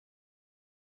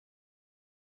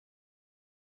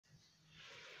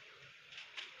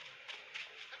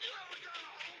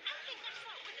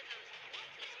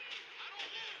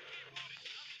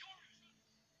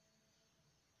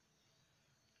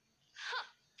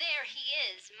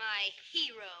my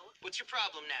hero. What's your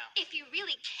problem now? If you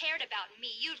really cared about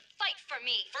me, you'd fight for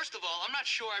me. First of all, I'm not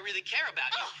sure I really care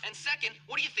about you. And second,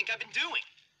 what do you think I've been doing?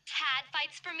 Tad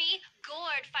fights for me.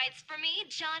 Gord fights for me.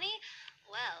 Johnny,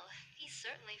 well, he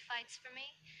certainly fights for me.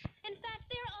 In fact,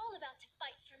 they're all about to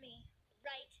fight for me.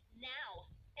 Right now.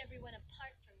 Everyone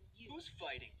apart from you. Who's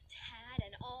fighting? Tad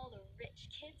and all the rich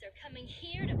kids are coming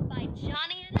here to fight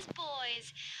Johnny and his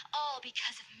boys. All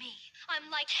because of me.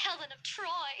 I'm like Helen of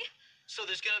Troy. So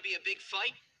there's gonna be a big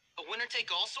fight? A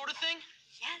winner-take-all sort of thing?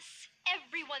 Yes,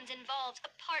 everyone's involved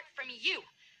apart from you.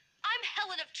 I'm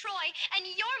Helen of Troy, and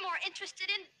you're more interested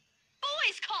in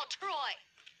boys called Troy.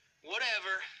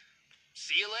 Whatever.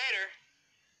 See you later.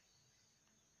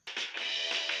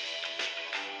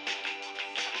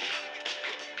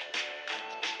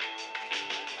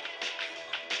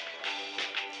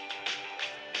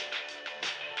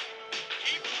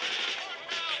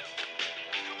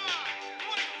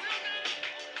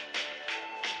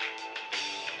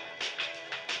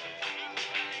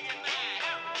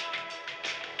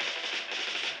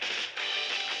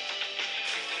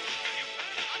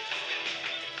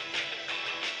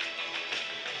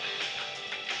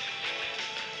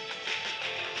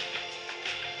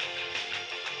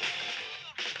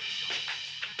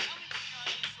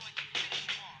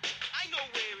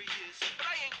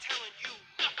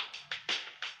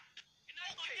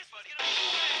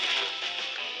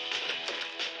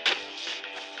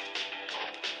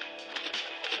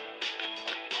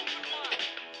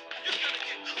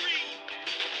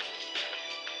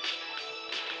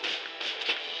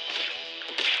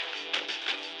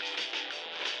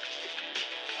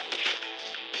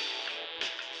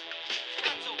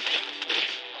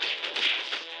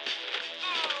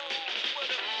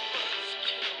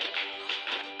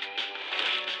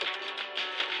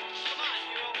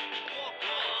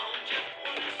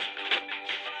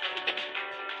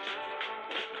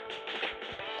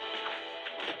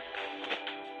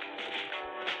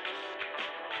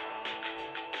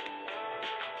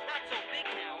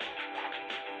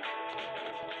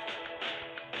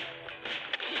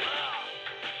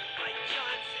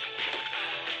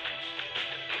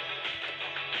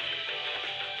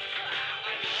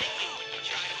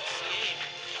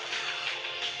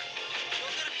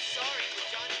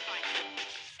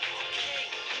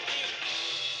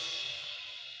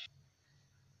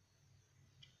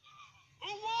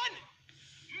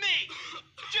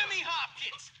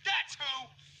 That's who!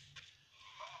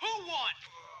 Who won?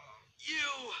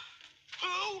 You!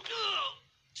 Who?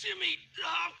 Jimmy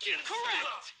Hopkins!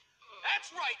 Correct!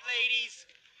 That's right, ladies!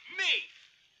 Me!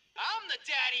 I'm the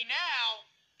daddy now!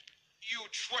 You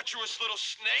treacherous little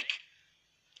snake!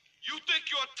 You think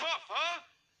you're tough, huh?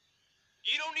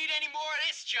 You don't need any more of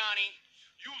this, Johnny.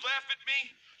 You laugh at me?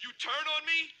 You turn on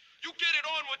me? You get it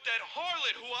on with that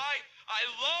harlot who I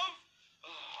love?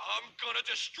 I'm gonna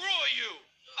destroy you!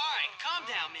 All right, calm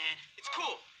down, man. It's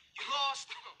cool. You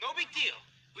lost. No big deal.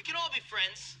 We can all be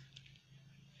friends.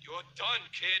 You're done,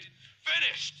 kid.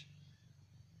 Finished!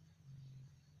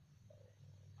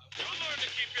 You learn to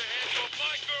keep your hands off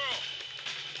my girl!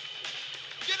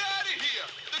 Get out of here!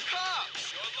 The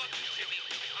cops! You're lucky, Jimmy.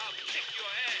 I'll kick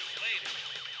your ass later.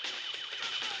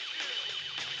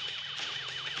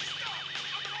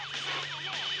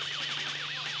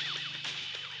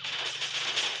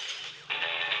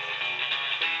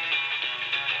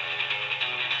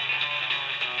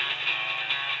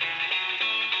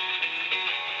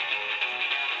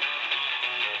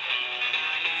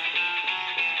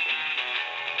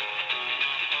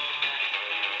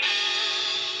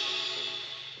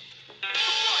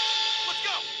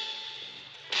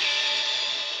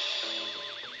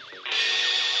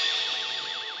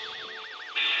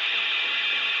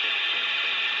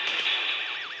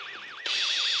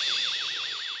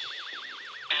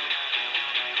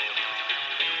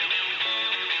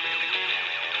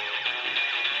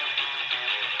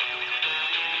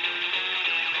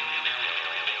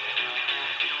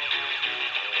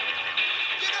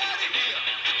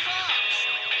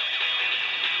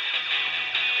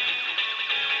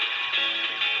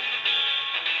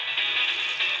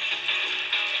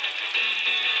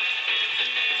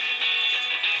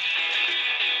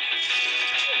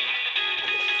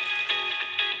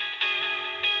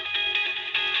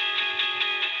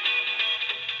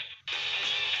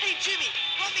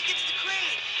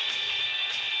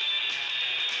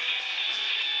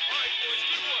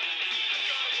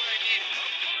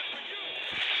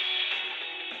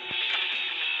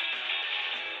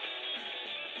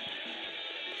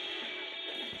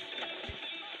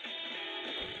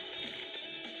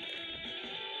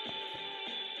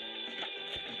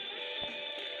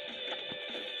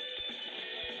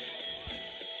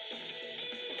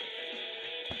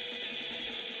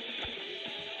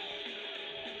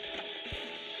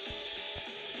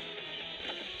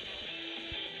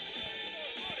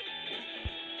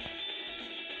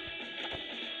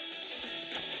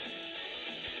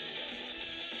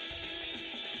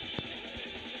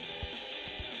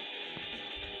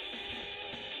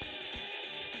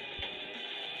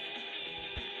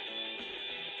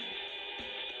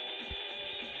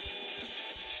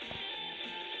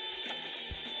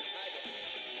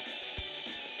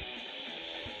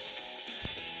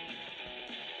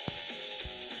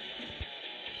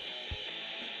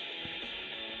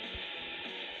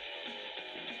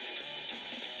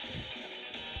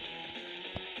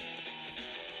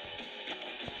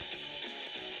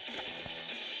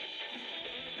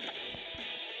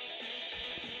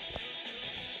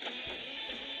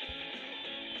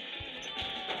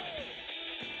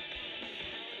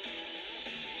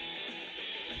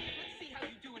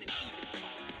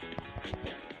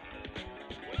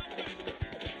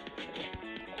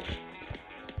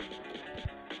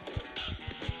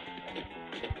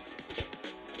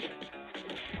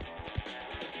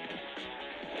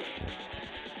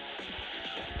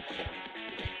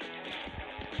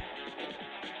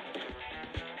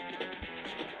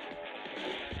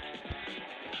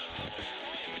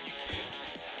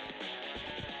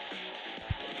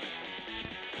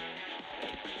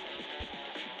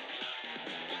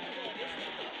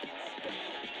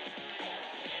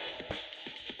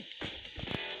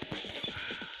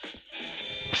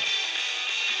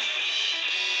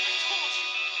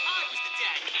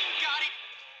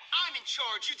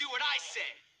 do what I say.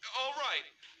 All right,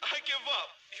 I give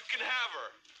up. You can have her.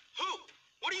 Who?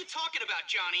 What are you talking about,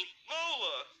 Johnny?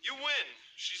 Lola, you win.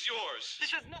 She's yours.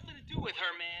 This has nothing to do with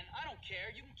her, man. I don't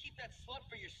care. You can keep that slut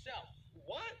for yourself.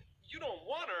 What? You don't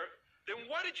want her? Then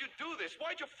why did you do this?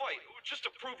 Why'd you fight? Just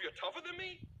to prove you're tougher than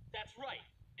me? That's right.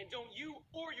 And don't you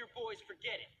or your boys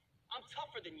forget it. I'm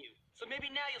tougher than you. So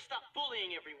maybe now you'll stop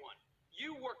bullying everyone.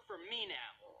 You work for me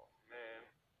now. Oh, man.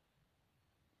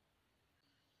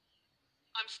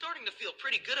 I'm starting to feel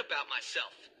pretty good about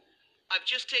myself. I've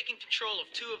just taken control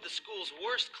of 2 of the school's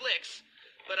worst cliques,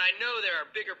 but I know there are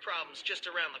bigger problems just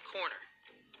around the corner.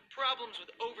 Problems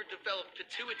with overdeveloped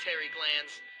pituitary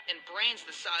glands and brains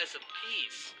the size of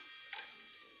peas.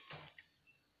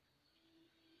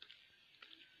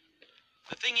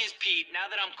 The thing is, Pete,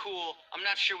 now that I'm cool, I'm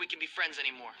not sure we can be friends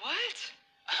anymore. What?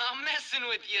 I'm messing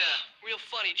with you. Real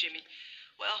funny, Jimmy.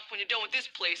 Well, when you're done with this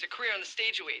place, a career on the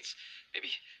stage awaits.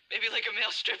 Maybe like a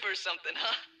male stripper or something,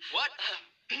 huh? What?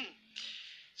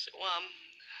 So,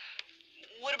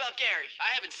 what about Gary?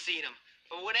 I haven't seen him,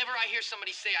 but whenever I hear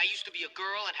somebody say I used to be a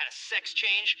girl and had a sex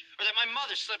change, or that my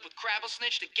mother slept with Crabble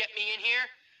Snitch to get me in here,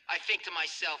 I think to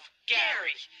myself,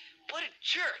 Gary! What a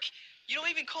jerk! You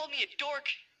don't even call me a dork.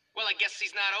 Well, I guess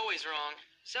he's not always wrong.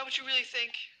 Is that what you really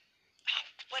think?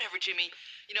 Whatever, Jimmy.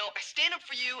 You know, I stand up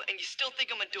for you, and you still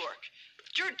think I'm a dork.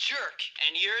 You're a jerk.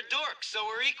 And you're a dork, so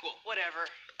we're equal. Whatever.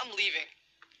 I'm leaving.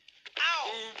 Ow!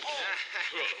 Oops.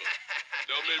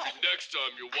 Now maybe next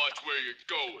time you'll watch where you're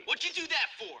going. What'd you do that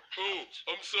for? Oh,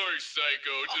 I'm sorry,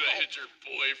 Psycho. Did I hit your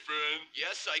boyfriend?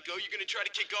 Yes, Psycho, you gonna try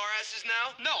to kick our asses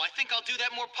now? No, I think I'll do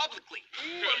that more publicly.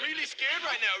 Ooh, I'm really scared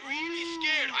right now, really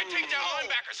scared. I take down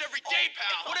linebackers every day,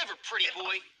 pal. Whatever, pretty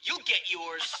boy. You'll get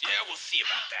yours. Yeah, we'll see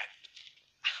about that.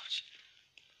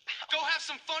 Go have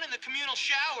some fun in the communal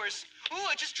showers. Ooh,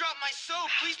 I just dropped my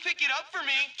soap. Please pick it up for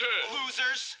me. Dad.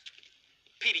 Losers.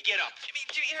 Petey, get up.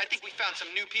 Jimmy, I think we found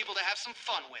some new people to have some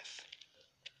fun with.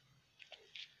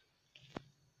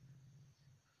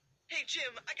 Hey,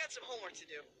 Jim, I got some homework to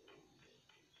do.